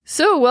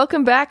So,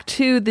 welcome back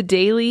to the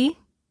Daily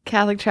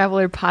Catholic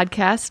Traveler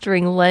podcast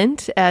during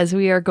Lent as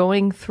we are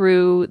going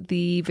through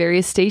the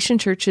various station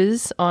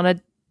churches on a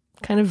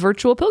kind of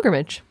virtual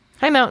pilgrimage.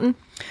 Hi, Mountain.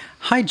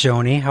 Hi,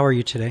 Joni. How are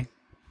you today?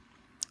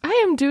 I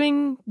am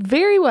doing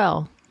very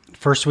well.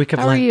 First week of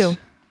How Lent.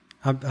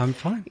 How are you? I'm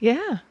fine.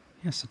 Yeah.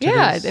 Yes.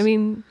 Yeah. I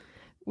mean,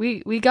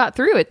 we got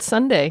through it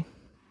Sunday.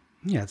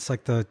 Yeah. It's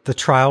like the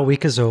trial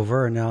week is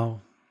over and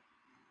now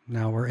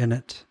we're in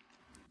it.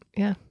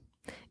 Yeah.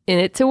 In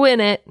it to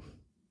win it.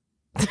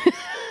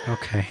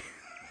 Okay.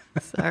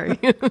 Sorry.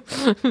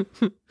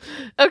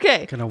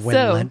 Okay. Gonna win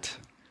Lent.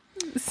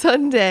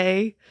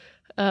 Sunday.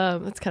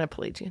 That's kind of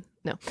Pelagian.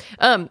 No.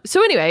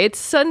 So anyway, it's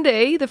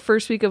Sunday, the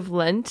first week of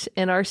Lent,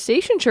 and our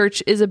station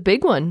church is a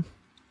big one.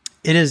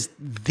 It is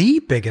the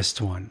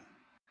biggest one.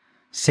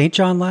 St.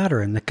 John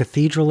Lateran, the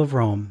Cathedral of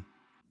Rome.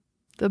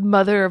 The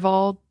mother of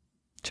all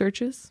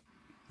churches.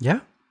 Yeah.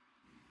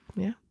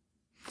 Yeah.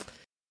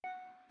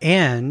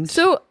 And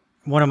so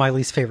one of my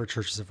least favorite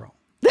churches of Rome.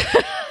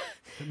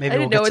 Maybe I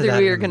didn't know whether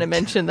we were going to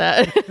mention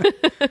that.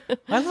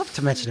 I love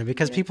to mention it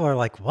because people are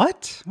like,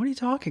 what? What are you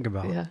talking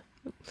about? Yeah.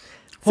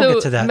 We'll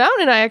get to that.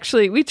 Mountain and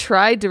I we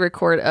tried to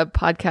record a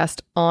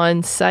podcast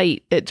on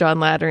site at John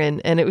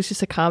Lateran, and it was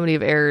just a comedy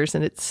of errors,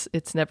 and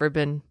it's never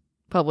been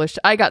published.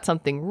 I got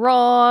something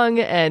wrong,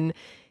 and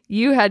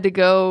you had to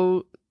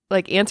go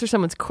answer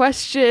someone's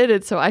question,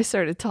 and so I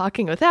started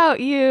talking without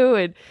you,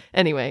 and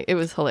anyway, it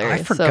was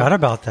hilarious. I forgot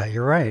about that.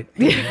 You're right.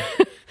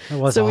 It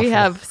was so awful. We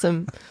have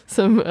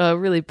some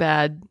really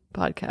bad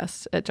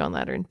podcasts at John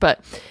Lateran,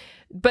 but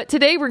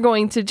today we're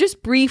going to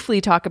just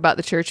briefly talk about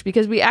the church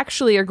because we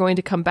actually are going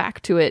to come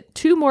back to it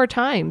 2 more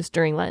times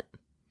during Lent.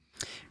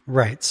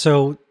 Right.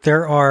 So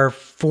there are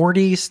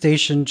 40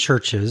 station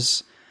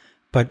churches,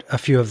 but a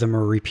few of them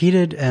are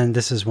repeated, and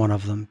this is one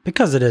of them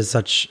because it is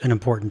such an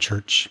important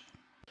church.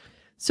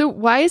 So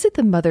why is it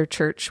the mother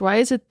church? Why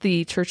is it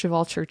the church of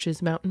all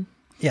churches, Mountain?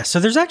 Yeah.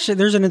 So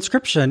there's an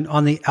inscription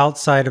on the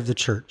outside of the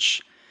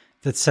church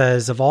that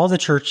says, of all the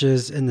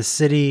churches in the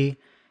city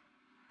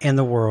and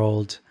the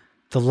world,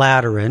 the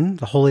Lateran,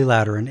 the Holy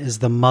Lateran, is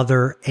the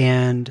mother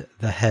and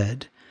the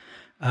head.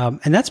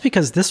 And that's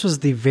because this was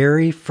the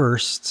very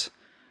first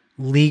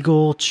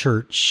legal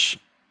church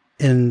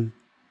in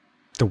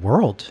the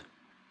world,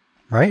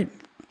 right?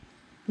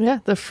 Yeah,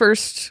 the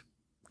first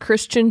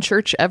Christian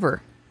church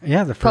ever.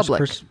 Yeah, the first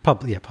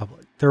public.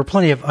 There were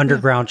plenty of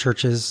underground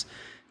churches,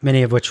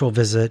 many of which we'll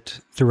visit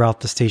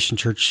throughout the station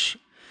church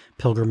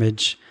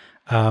pilgrimage.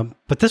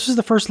 But this was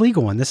the first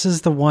legal one. This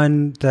is the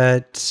one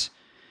that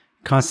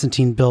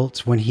Constantine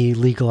built when he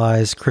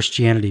legalized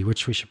Christianity,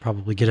 which we should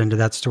probably get into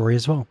that story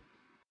as well.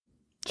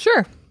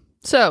 Sure.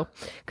 So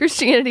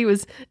Christianity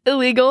was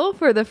illegal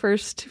for the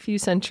first few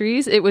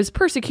centuries. It was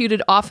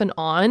persecuted off and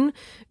on,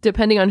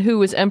 depending on who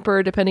was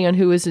emperor, depending on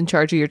who was in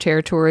charge of your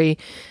territory.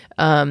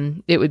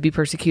 It would be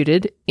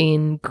persecuted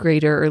in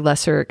greater or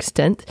lesser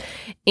extent.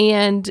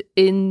 And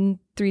in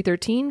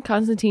 313,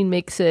 Constantine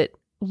makes it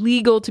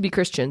legal to be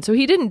Christian. So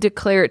he didn't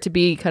declare it to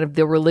be kind of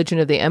the religion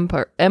of the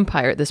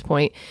empire at this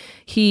point.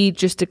 He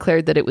just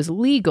declared that it was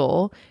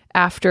legal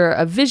after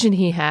a vision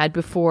he had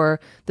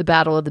before the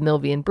Battle of the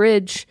Milvian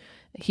Bridge.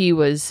 He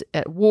was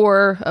at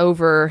war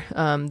over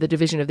the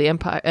division of the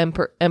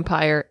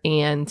empire,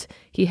 and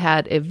he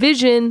had a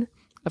vision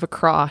of a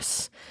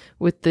cross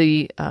with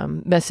the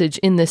message,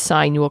 "In this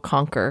sign you will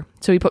conquer."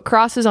 So he put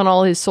crosses on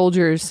all his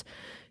soldiers'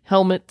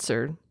 helmets,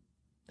 or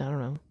I don't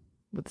know,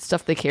 with the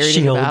stuff they carried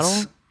in the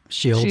battle.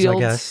 Shields, I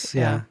guess.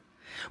 Yeah.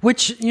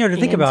 Which, to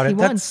think about it,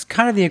 that's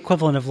kind of the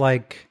equivalent of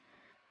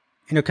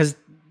because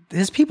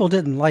his people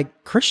didn't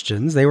like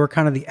Christians. They were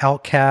kind of the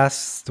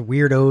outcasts, the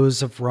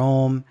weirdos of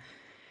Rome.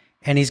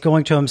 And he's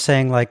going to them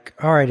saying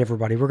all right,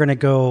 everybody, we're going to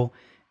go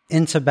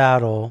into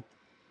battle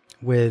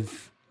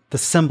with the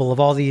symbol of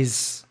all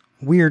these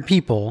weird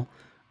people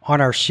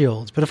on our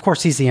shields. But of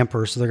course, he's the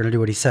emperor, so they're going to do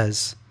what he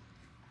says.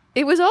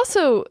 It was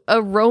also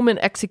a Roman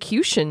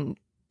execution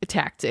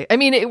tactic. I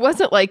mean, it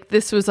wasn't like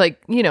this was it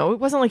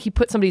wasn't like he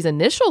put somebody's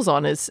initials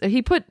on it's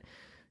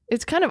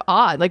kind of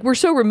odd. We're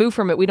so removed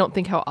from it, we don't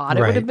think how odd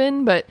it would have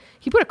been, but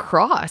he put a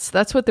cross.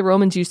 That's what the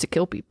Romans used to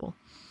kill people.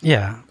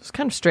 Yeah. It's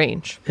kind of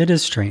strange. It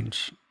is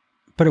strange.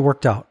 But it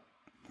worked out.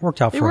 It worked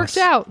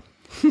out.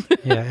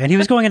 Yeah, and he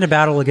was going into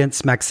battle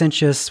against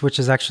Maxentius, which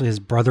is actually his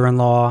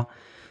brother-in-law.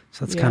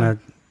 So that's kind of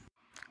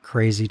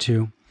crazy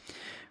too.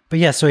 But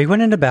yeah, so he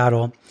went into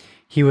battle.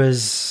 He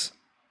was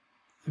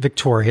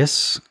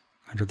victorious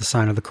under the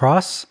sign of the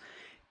cross.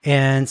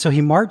 And so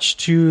he marched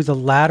to the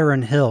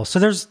Lateran Hill. So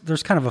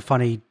there's kind of a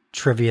funny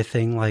trivia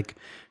thing,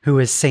 who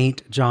is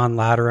Saint John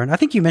Lateran? I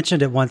think you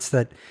mentioned it once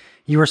that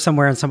you were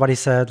somewhere and somebody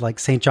said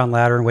Saint John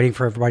Lateran, waiting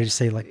for everybody to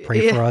say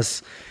pray for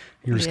us.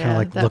 You're just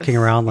kind of looking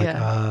around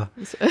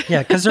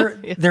because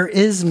there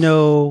is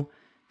no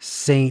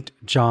St.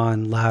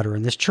 John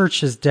Lateran. This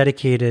church is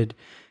dedicated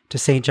to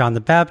St. John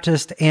the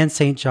Baptist and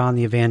St. John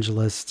the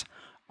Evangelist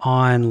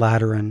on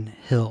Lateran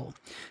Hill.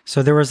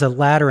 So there was a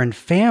Lateran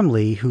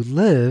family who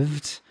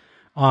lived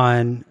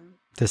on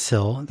this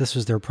hill. This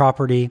was their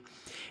property.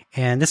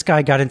 And this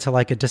guy got into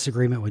like a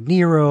disagreement with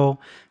Nero.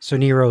 So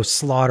Nero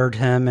slaughtered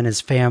him and his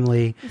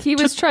family. He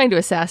was trying to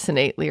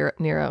assassinate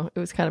Nero. It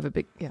was kind of a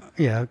big,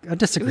 Yeah, a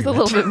disagreement. It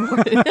was a little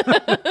bit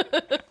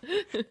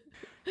more.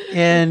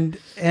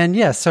 and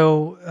yeah,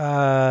 so,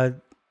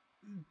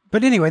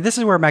 but anyway, this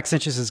is where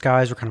Maxentius's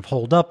guys were kind of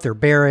holed up, their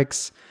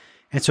barracks.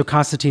 And so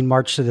Constantine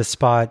marched to this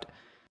spot,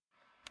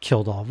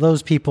 killed all of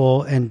those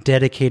people, and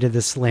dedicated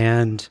this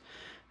land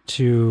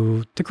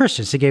to the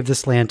Christians. He gave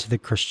this land to the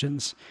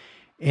Christians.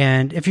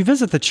 And if you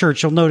visit the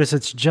church, you'll notice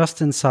it's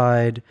just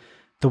inside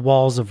the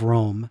walls of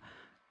Rome.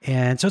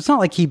 And so it's not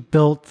like he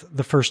built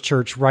the first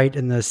church right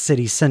in the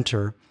city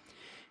center.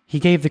 He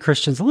gave the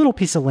Christians a little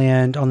piece of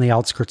land on the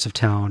outskirts of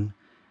town.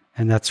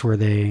 And that's where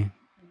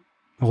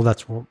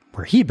that's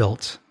where he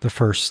built the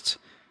first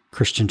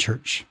Christian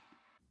church.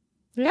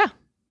 Yeah.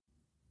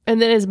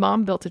 And then his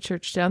mom built a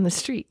church down the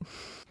street.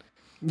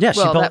 Yeah,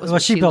 she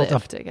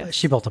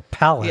built a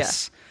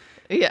palace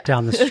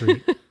down the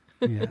street.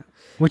 Yeah.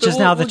 Which is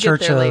now the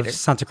Church of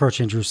Santa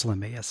Croce in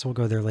Jerusalem. Yes, we'll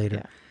go there later.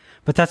 Yeah.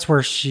 But that's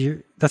where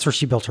she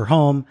built her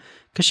home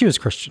because she was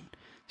Christian.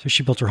 So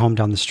she built her home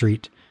down the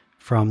street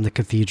from the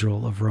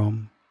Cathedral of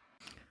Rome.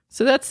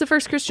 So that's the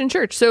first Christian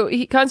church. So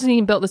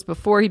Constantine built this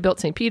before he built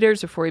St.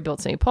 Peter's, before he built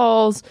St.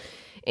 Paul's,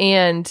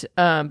 and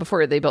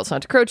before they built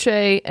Santa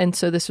Croce. And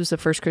so this was the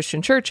first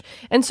Christian church.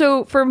 And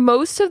so for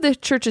most of the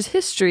church's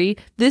history,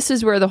 this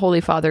is where the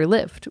Holy Father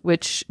lived,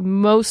 which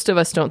most of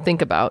us don't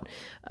think about.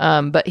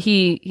 But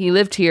he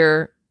lived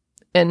here,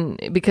 and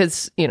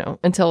because,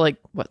 until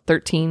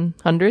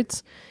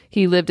 1300s,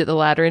 he lived at the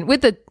Lateran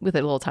with a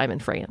little time in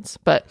France.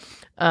 But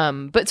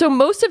so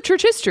most of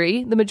church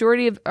history, the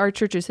majority of our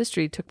church's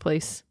history took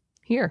place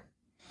here.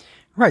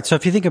 Right. So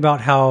if you think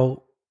about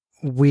how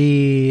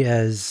we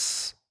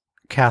as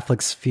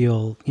Catholics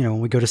feel, when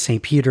we go to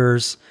St.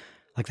 Peter's,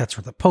 like that's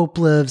where the Pope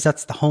lives,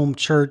 that's the home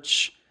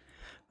church.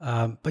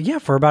 But yeah,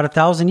 for about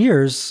 1,000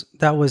 years,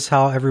 that was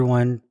how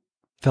everyone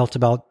felt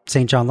about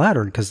St. John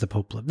Lateran, because the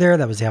Pope lived there.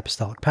 That was the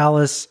Apostolic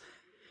Palace.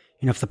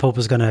 If the Pope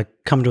was going to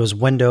come to his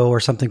window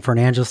or something for an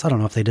Angelus, I don't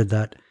know if they did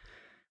that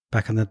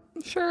back in the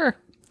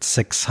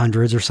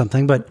 600s or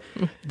something, but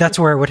that's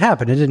where it would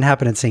happen. It didn't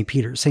happen in St.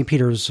 Peter's. St.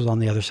 Peter's was on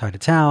the other side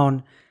of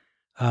town.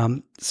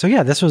 So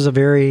yeah, this was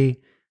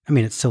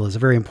it still is a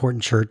very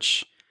important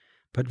church,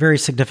 but very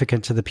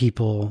significant to the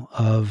people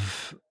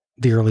of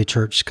the early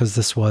church, because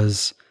this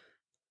was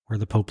where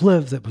the Pope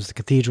lived. That was the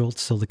cathedral.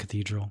 It's still the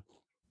cathedral.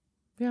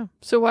 Yeah.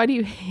 So why do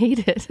you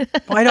hate it?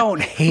 Well, I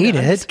don't hate it.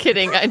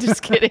 I'm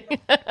just kidding.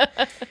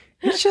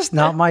 It's just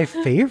not my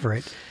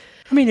favorite.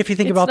 I mean, if you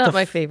think about it's not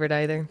my favorite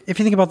either. If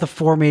you think about the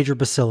four major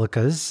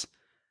basilicas,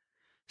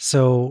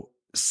 so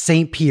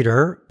St.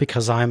 Peter,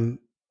 because I'm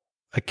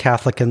a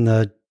Catholic in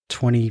the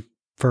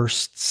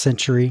 21st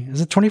century.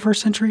 Is it 21st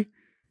century?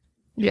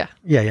 Yeah.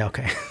 Yeah.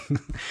 Okay.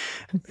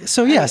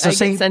 So yeah. I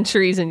get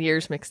centuries and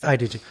years mixed up. I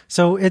do too.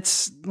 So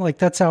it's like,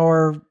 that's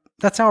our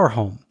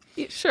home.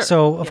 Yeah, sure.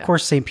 So of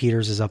course, St.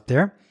 Peter's is up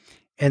there.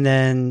 And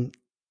then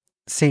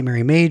St.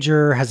 Mary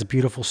Major has a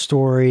beautiful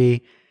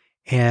story,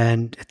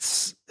 and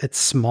it's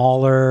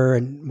smaller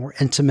and more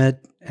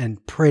intimate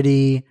and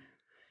pretty.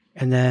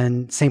 And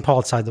then St. Paul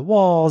outside the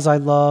walls, I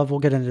love.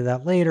 We'll get into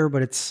that later,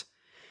 but it's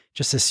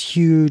just this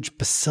huge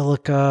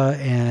basilica,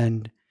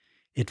 and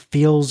it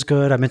feels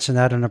good. I mentioned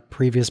that in a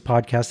previous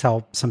podcast,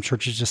 how some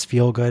churches just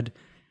feel good.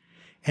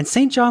 And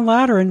St. John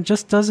Lateran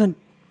just doesn't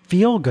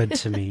feel good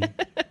to me.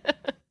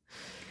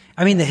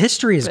 I mean, the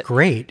history is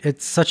great.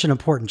 It's such an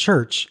important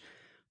church,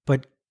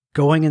 but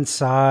going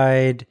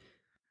inside,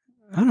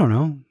 I don't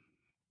know.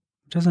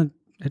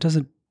 It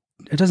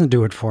doesn't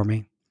do it for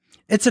me.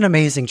 It's an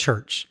amazing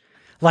church.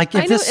 Like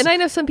I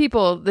know some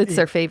people, it's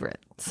their favorite.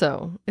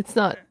 So it's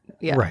not,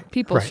 right,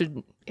 people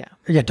should,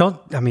 Yeah.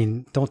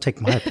 Don't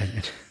take my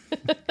opinion.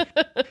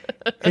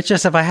 It's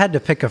just, if I had to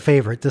pick a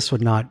favorite, this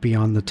would not be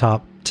on the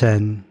top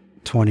 10,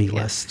 20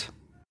 list.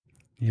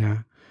 Yeah.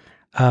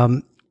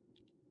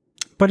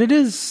 But it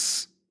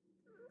is,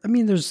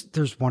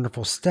 there's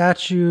wonderful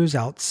statues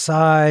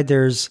outside.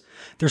 There's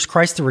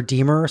Christ the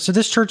Redeemer. So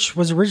this church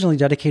was originally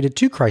dedicated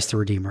to Christ the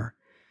Redeemer,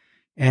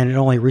 and it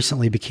only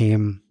recently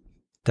became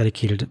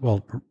dedicated,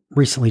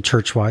 recently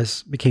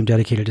church-wise, became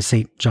dedicated to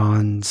St.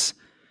 John's,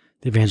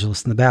 the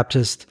Evangelist and the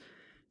Baptist.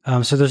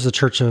 So there's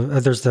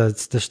there's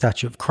the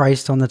statue of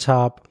Christ on the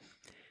top.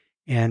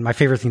 And my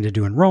favorite thing to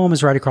do in Rome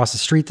is right across the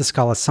street, the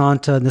Scala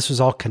Santa, and this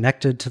was all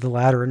connected to the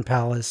Lateran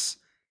Palace.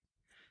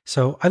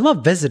 So I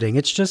love visiting.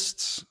 It's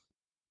just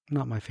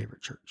not my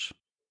favorite church.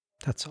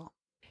 That's all.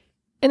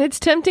 And it's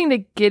tempting to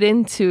get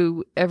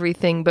into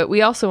everything, but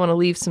we also want to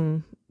leave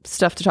some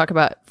stuff to talk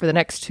about for the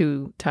next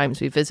 2 times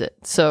we visit.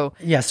 So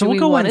so we'll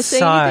go inside.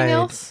 Say anything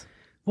else?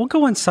 We'll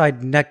go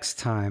inside next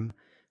time.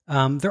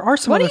 There are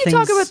some other things. Why don't you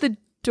talk about the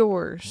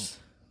doors?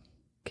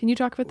 Can you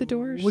talk about the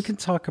doors? We can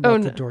talk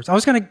about the doors. I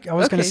was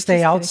gonna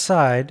stay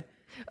outside.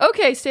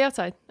 Okay, stay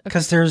outside.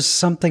 Because there's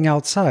something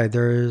outside.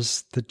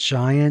 There's the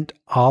giant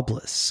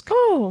obelisk.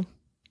 Oh.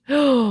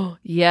 Oh,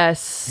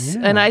 yes.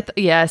 Yeah. And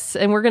yes.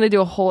 And we're going to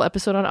do a whole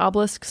episode on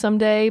obelisk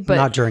someday, but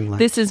not during Lent.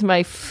 This is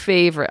my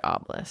favorite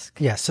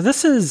obelisk. Yeah. So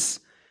this is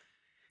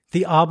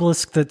the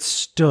obelisk that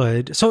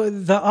stood. So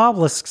the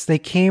obelisks, they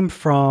came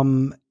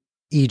from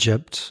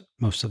Egypt,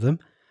 most of them.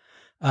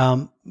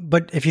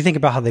 But if you think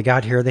about how they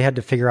got here, they had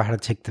to figure out how to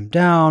take them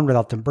down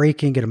without them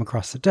breaking, get them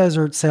across the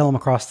desert, sail them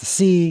across the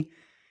sea,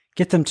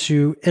 get them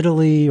to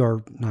Italy,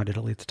 or not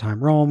Italy at the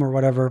time, Rome or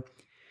whatever,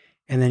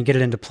 and then get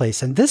it into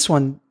place. And this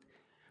one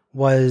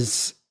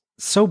was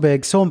so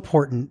big, so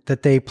important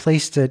that they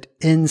placed it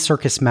in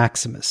Circus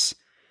Maximus.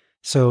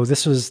 So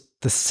this was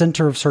the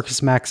center of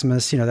Circus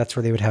Maximus. That's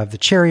where they would have the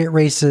chariot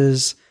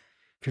races.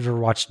 If you've ever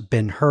watched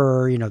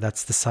Ben-Hur,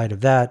 that's the site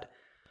of that.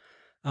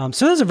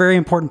 So that's a very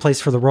important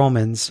place for the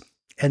Romans.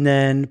 And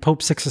then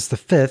Pope Sixtus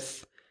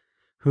V,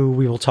 who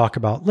we will talk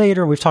about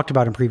later, we've talked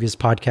about in previous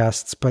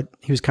podcasts, but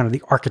he was kind of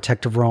the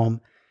architect of Rome.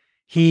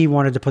 He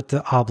wanted to put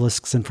the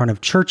obelisks in front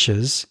of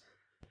churches.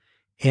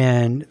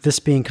 And this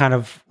being kind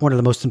of one of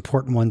the most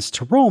important ones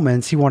to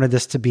Romans, he wanted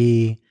this to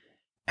be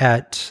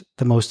at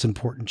the most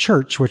important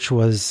church, which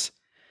was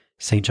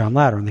St. John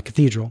Lateran, the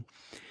cathedral.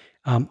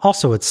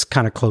 Also, it's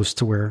kind of close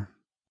to where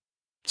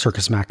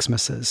Circus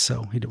Maximus is,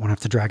 so he didn't want to have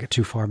to drag it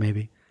too far,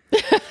 maybe.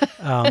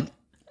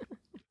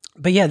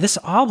 But yeah, this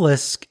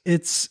obelisk,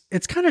 it's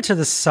kind of to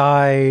the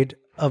side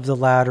of the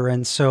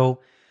Lateran. So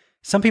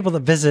some people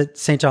that visit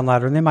St. John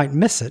Lateran, they might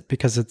miss it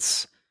because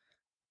it's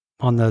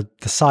on the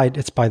side.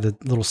 It's by the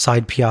little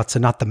side piazza,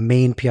 not the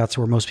main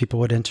piazza where most people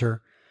would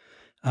enter.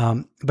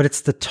 But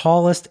it's the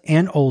tallest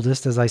and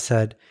oldest, as I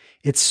said.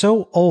 It's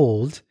so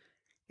old,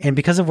 and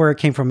because of where it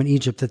came from in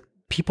Egypt, that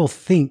people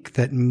think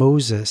that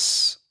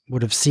Moses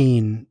would have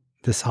seen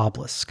this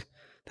obelisk.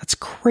 That's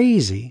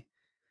crazy.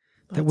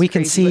 That we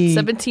can see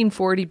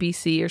 1740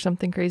 BC or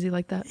something crazy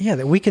like that. Yeah,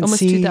 that we can almost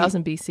see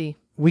 2000 BC.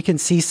 We can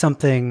see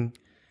something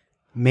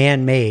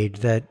man-made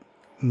that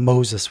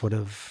Moses would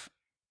have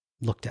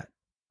looked at.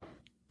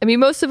 I mean,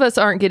 most of us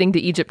aren't getting to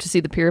Egypt to see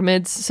the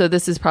pyramids, so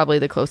this is probably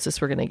the closest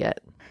we're going to get.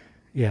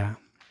 Yeah.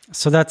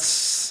 So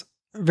that's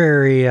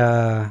very,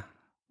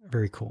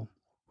 very cool.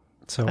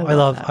 So I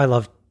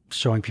love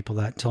showing people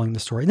that, telling the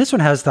story. And this one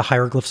has the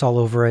hieroglyphs all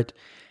over it.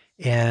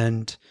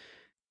 And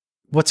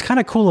what's kind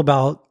of cool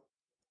about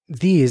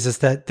these is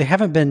that they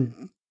haven't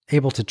been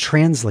able to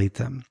translate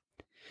them.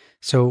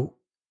 So,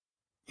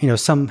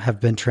 some have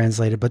been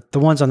translated, but the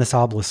ones on this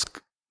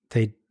obelisk,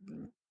 they've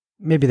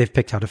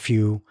picked out a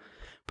few,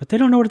 but they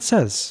don't know what it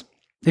says.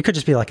 It could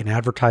just be like an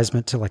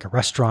advertisement to like a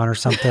restaurant or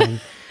something,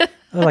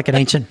 like an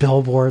ancient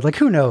billboard, like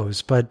who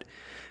knows, but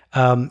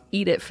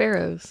eat at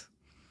Pharaoh's.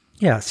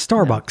 Yeah,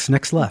 Starbucks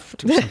next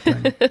left or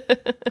something.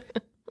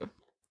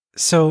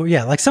 So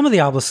yeah, like some of the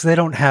obelisks, they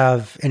don't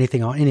have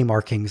anything on any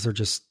markings. They're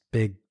just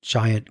big,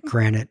 giant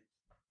granite.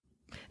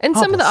 And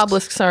some of the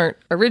obelisks aren't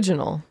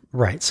original.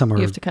 Right. Some are.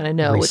 You have to kind of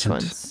know recent.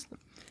 which ones.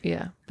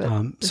 Yeah.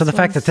 But so the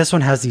fact that this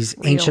one has these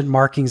ancient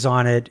markings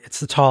on it, it's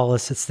the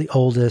tallest, it's the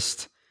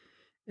oldest,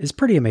 is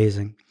pretty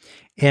amazing.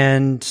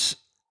 And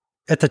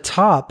at the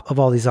top of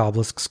all these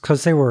obelisks,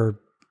 because they were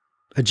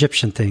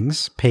Egyptian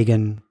things,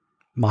 pagan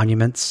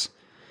monuments,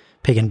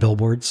 pagan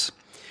billboards,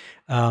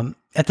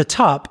 at the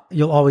top,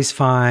 you'll always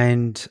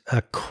find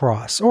a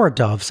cross or a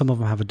dove. Some of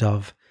them have a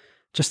dove,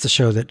 just to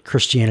show that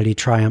Christianity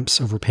triumphs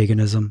over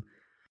paganism.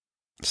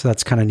 So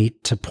that's kind of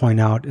neat to point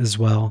out as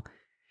well.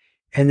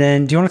 And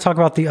then, do you want to talk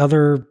about the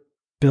other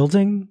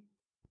building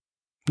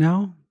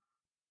now?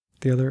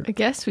 The other? I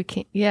guess we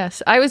can.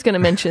 Yes. I was going to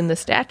mention the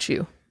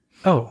statue.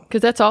 Oh.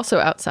 Because that's also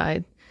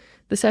outside.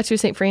 The statue of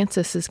St.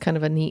 Francis is kind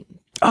of a neat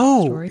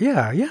story.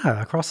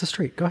 Yeah. Across the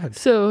street. Go ahead.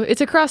 So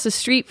it's across the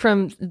street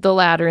from the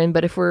Lateran,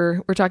 but if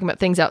we're talking about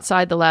things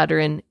outside the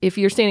Lateran, if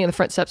you're standing on the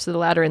front steps of the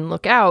Lateran and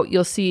look out,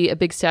 you'll see a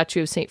big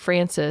statue of St.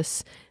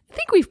 Francis. I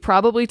think we've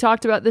probably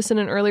talked about this in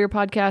an earlier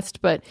podcast,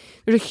 but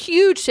there's a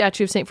huge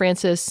statue of St.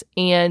 Francis,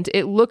 and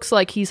it looks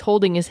like he's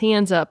holding his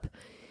hands up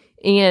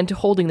and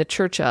holding the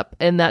church up.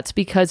 And that's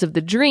because of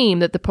the dream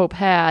that the Pope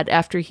had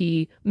after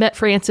he met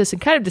Francis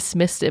and kind of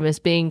dismissed him as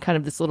being kind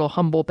of this little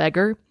humble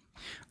beggar.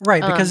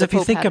 Right, because if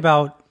you think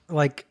about,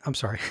 like, I'm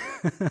sorry.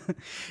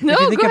 No,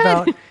 go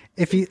ahead.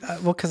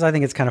 Because I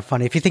think it's kind of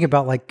funny. If you think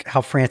about like how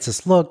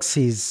Francis looks,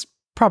 he's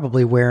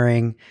probably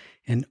wearing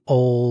an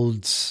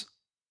old,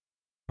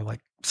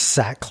 like,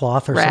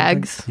 sackcloth or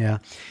rags. Something. Yeah.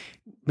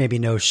 Maybe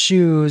no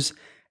shoes.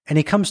 And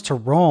he comes to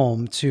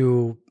Rome,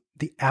 to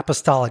the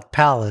apostolic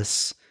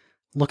palace,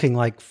 looking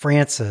like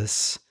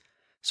Francis.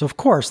 So of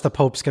course the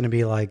Pope's going to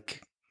be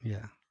like,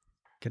 yeah,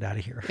 get out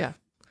of here. Yeah.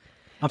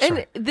 I'm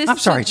sorry.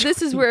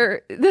 This is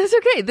where, that's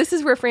okay. This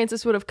is where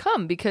Francis would have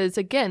come because,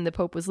 again, the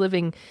Pope was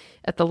living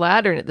at the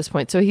Lateran at this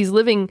point. So he's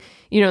living,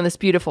 in this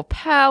beautiful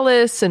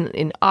palace and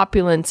in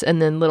opulence. And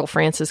then little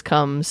Francis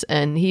comes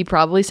and he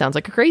probably sounds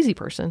like a crazy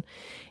person.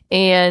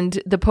 And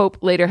the Pope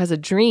later has a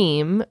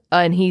dream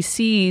and he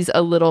sees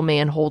a little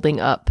man holding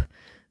up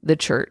the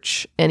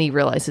church, and he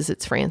realizes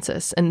it's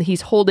Francis, and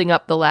he's holding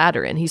up the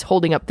Lateran. He's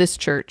holding up this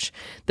church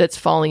that's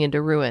falling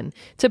into ruin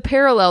to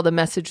parallel the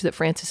message that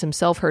Francis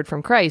himself heard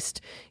from Christ,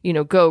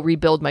 go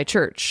rebuild my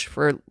church,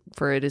 for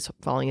it is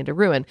falling into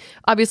ruin.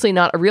 Obviously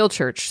not a real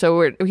church.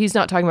 So he's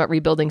not talking about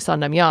rebuilding San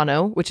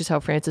Damiano, which is how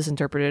Francis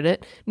interpreted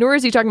it, nor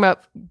is he talking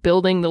about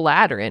building the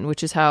Lateran,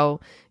 which is how,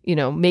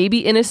 maybe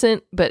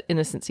Innocent, but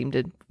Innocent seemed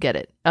to get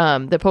it.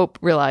 The Pope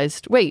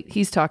realized, wait,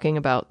 he's talking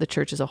about the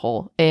church as a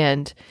whole.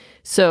 And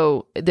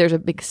so there's a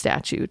big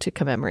statue to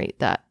commemorate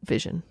that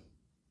vision.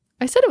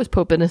 I said it was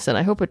Pope Innocent.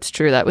 I hope it's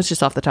true. That was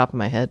just off the top of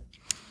my head.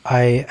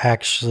 I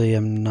actually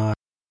am not.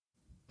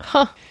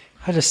 Huh.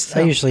 I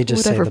usually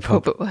just say the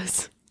Pope it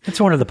was. It's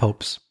one of the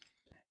popes.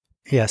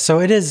 Yeah, so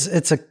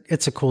it's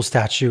a cool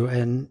statue,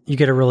 and you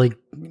get a really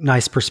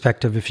nice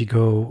perspective if you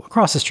go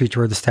across the street to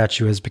where the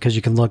statue is, because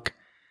you can look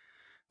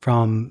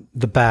from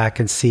the back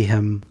and see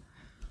him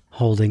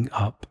holding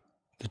up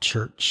the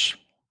church.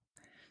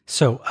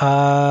 So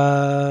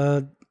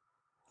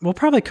we'll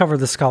probably cover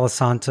the Scala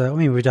Santa. I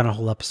mean, we've done a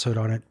whole episode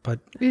on it, but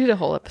we did a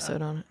whole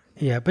episode on it.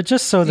 Yeah, but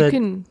just so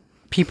that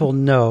people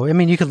know, I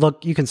mean, you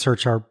can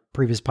search our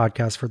previous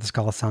podcast for the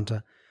Scala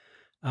Santa.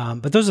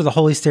 But those are the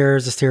holy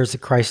stairs, the stairs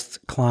that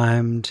Christ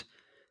climbed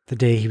the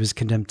day he was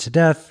condemned to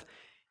death.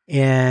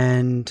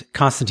 And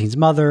Constantine's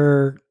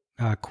mother,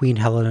 Queen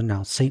Helena,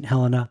 now Saint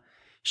Helena,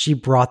 she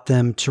brought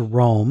them to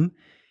Rome,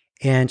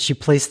 and she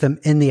placed them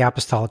in the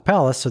Apostolic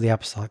Palace. So the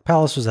Apostolic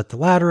Palace was at the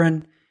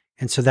Lateran,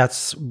 and so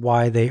that's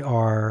why they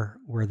are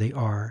where they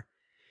are.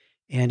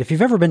 And if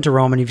you've ever been to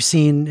Rome and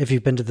if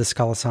you've been to the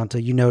Scala Santa,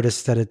 you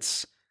notice that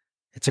it's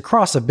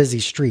across a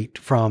busy street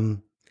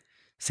from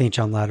St.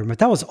 John Lateran, but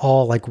that was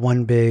all like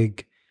one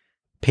big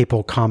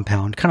papal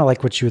compound, kind of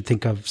like what you would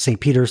think of St.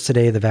 Peter's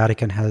today. The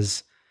Vatican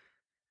has,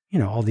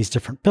 all these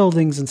different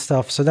buildings and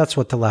stuff. So that's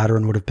what the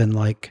Lateran would have been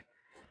like.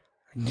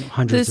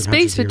 The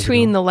space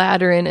between the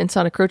Lateran and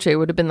Santa Croce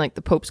would have been like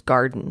the Pope's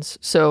gardens.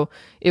 So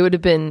it would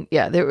have been,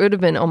 there would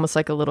have been almost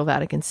like a little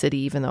Vatican City,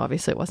 even though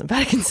obviously it wasn't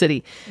Vatican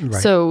City.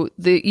 Right. So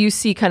you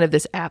see kind of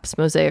this apse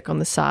mosaic on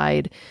the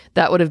side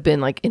that would have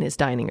been like in his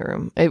dining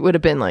room. It would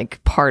have been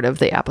like part of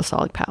the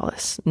Apostolic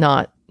Palace,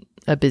 not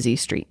a busy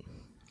street.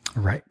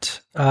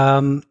 Right.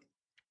 So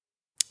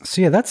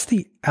yeah, that's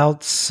the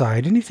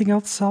outside. Anything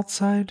else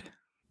outside?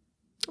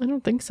 I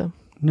don't think so.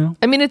 No.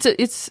 I mean, it's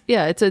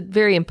a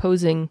very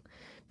imposing,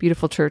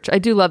 beautiful church. I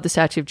do love the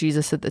statue of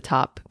Jesus at the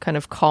top, kind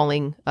of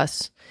calling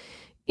us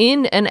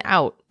in and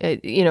out.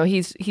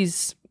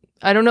 He's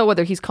I don't know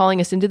whether he's calling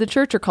us into the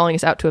church or calling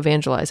us out to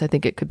evangelize. I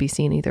think it could be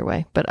seen either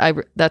way. But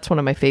that's one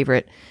of my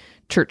favorite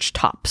church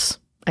tops,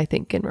 I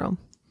think, in Rome.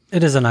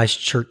 It is a nice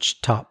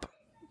church top.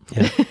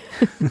 Yeah.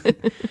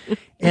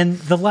 And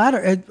the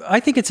latter, I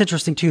think it's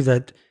interesting too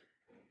that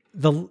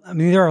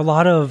there are a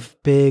lot of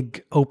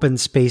big open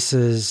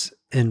spaces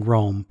in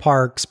Rome,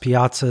 parks,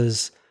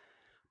 piazzas,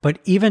 but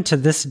even to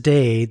this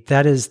day,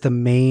 that is the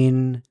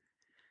main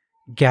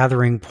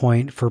gathering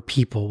point for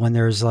people when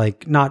there's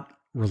like, not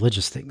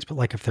religious things, but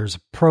like if there's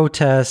a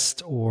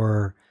protest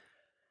or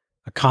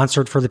a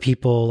concert for the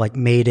people, like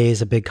May Day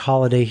is a big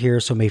holiday here.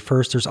 So May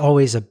 1st, there's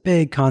always a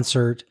big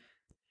concert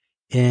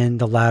in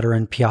the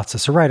Lateran Piazza.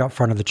 So right out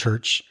front of the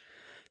church,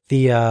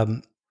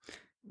 the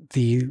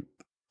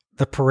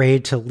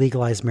parade to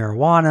legalize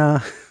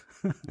marijuana,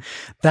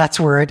 that's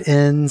where it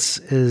ends,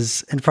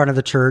 is in front of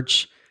the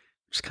church,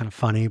 which is kind of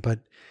funny, but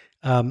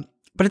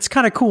it's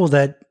kind of cool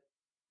that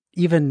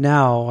even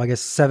now, I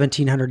guess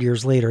 1700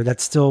 years later,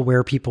 that's still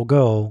where people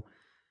go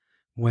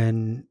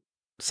when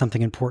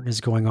something important is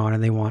going on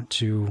and they want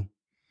to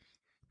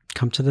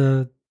come to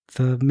the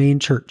main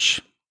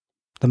church,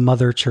 the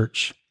mother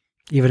church,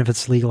 even if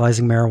it's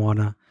legalizing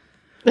marijuana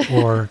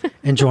or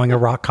enjoying a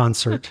rock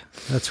concert.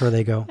 That's where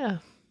they go. Yeah.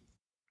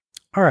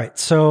 All right.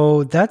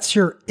 So that's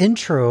your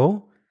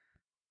intro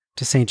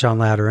to St. John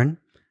Lateran.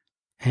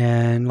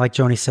 And like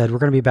Joni said, we're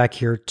going to be back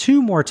here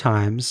 2 more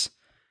times.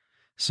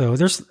 So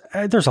there's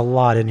a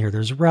lot in here.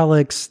 There's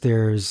relics,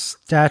 there's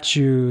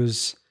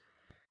statues,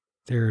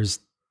 there's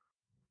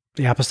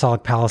the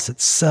Apostolic Palace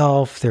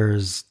itself,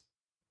 there's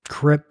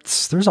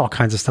crypts, there's all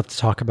kinds of stuff to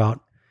talk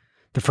about.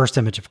 The first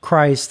image of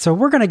Christ. So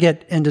we're going to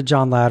get into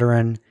John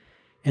Lateran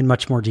in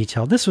much more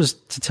detail. This was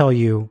to tell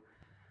you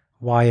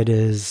why it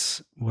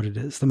is what it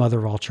is, the mother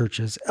of all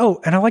churches. Oh,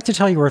 and I'd like to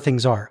tell you where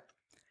things are.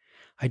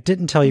 I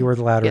didn't tell you where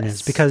the Lateran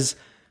is because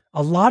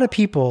a lot of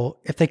people,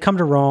 if they come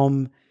to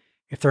Rome,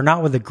 if they're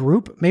not with a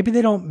group, maybe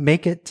they don't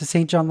make it to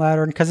St. John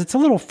Lateran because it's a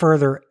little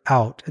further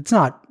out. It's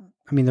not,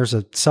 there's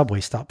a subway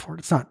stop for it.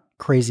 It's not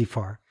crazy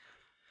far.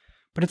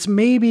 But it's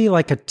maybe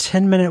like a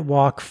 10-minute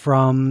walk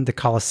from the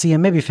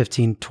Colosseum, maybe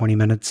 15, 20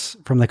 minutes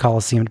from the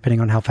Colosseum,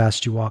 depending on how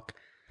fast you walk.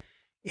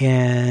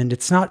 And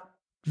it's not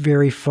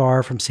very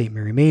far from St.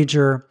 Mary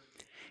Major.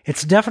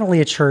 It's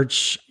definitely a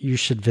church you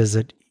should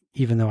visit,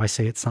 even though I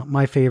say it's not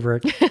my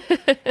favorite.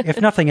 If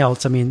nothing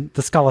else,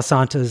 the Scala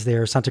Santa is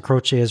there. Santa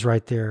Croce is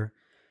right there.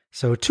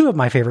 So 2 of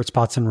my favorite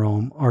spots in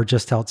Rome are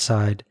just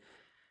outside.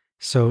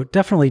 So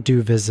definitely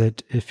do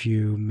visit if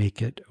you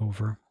make it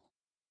over.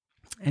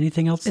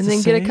 Anything else and to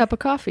then say? get a cup of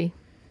coffee.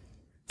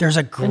 There's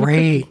a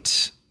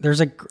great,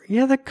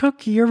 the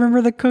cookie. You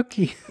remember the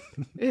cookie?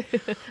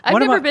 I've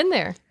never been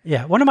there.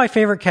 Yeah. One of my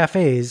favorite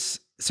cafes.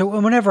 So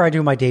whenever I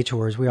do my day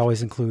tours, we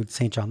always include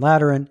St. John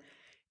Lateran.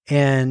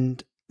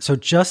 And so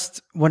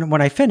just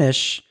when I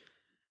finish,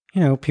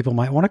 people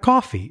might want a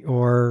coffee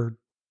or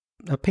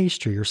a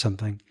pastry or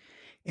something.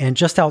 And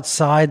just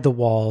outside the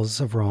walls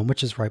of Rome,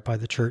 which is right by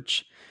the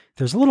church,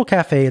 there's a little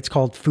cafe. It's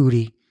called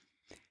Foodie,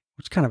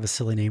 which is kind of a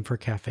silly name for a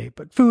cafe,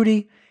 but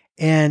Foodie.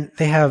 And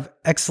they have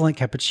excellent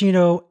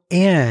cappuccino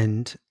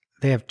and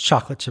they have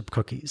chocolate chip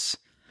cookies.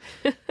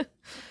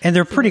 And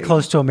they're pretty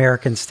close to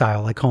American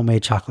style, like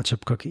homemade chocolate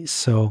chip cookies.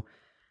 So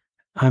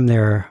I'm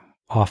there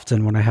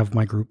often when I have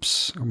my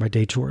groups or my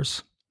day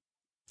tours.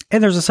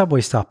 And there's a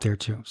subway stop there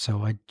too.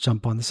 So I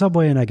jump on the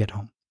subway and I get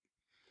home.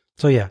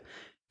 So yeah,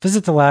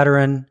 visit the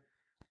Lateran.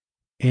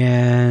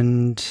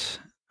 And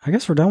I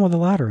guess we're done with the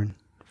Lateran.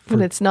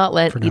 When it's not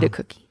Lent, eat a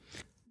cookie.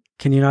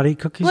 Can you not eat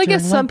cookies during Lent? Well, I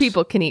guess Lent? some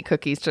people can eat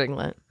cookies during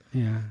Lent.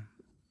 Yeah.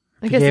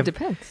 I guess it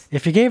depends.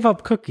 If you gave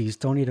up cookies,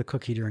 don't eat a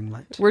cookie during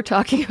Lent. We're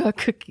talking about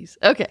cookies.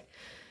 Okay.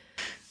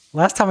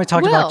 Last time we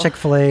talked about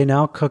Chick-fil-A,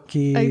 now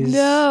cookies. I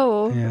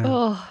know. Yeah.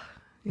 Oh,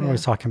 We're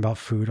always talking about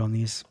food on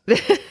these.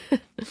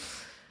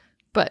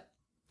 But,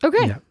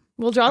 okay. Yeah.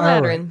 Well, John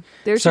Lateran, right.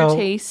 There's your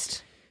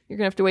taste. You're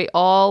going to have to wait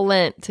all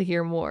Lent to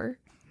hear more.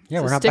 Yeah,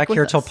 so we're not back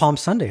here till Palm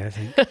Sunday, I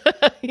think.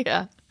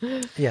 Yeah.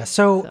 Yeah,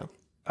 so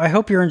I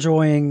hope you're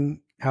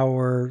enjoying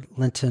our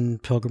Lenten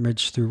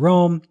pilgrimage through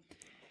Rome.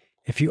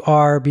 If you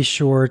are, be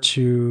sure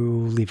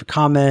to leave a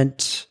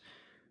comment,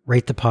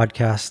 rate the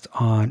podcast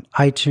on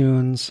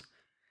iTunes,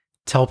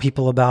 tell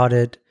people about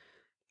it.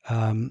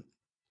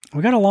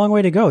 We got a long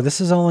way to go. This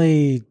is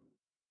only,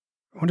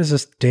 what is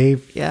this, day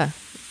 5?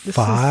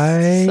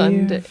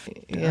 Sunday.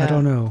 Yeah. I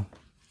don't know.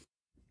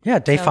 Yeah,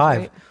 day 5.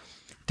 Right.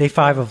 Day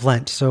 5 of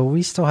Lent. So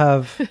we still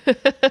have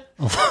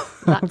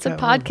lots of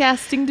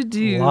podcasting to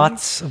do.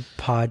 Lots of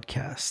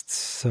podcasts.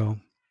 So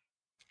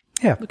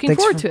yeah. Looking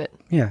forward to it.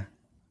 Yeah.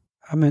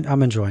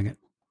 I'm enjoying it.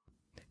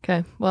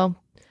 Okay. Well,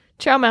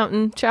 ciao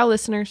Mountain. Ciao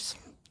listeners.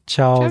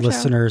 Ciao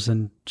listeners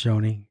and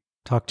Joni.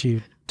 Talk to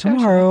you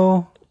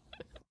tomorrow. Ciao.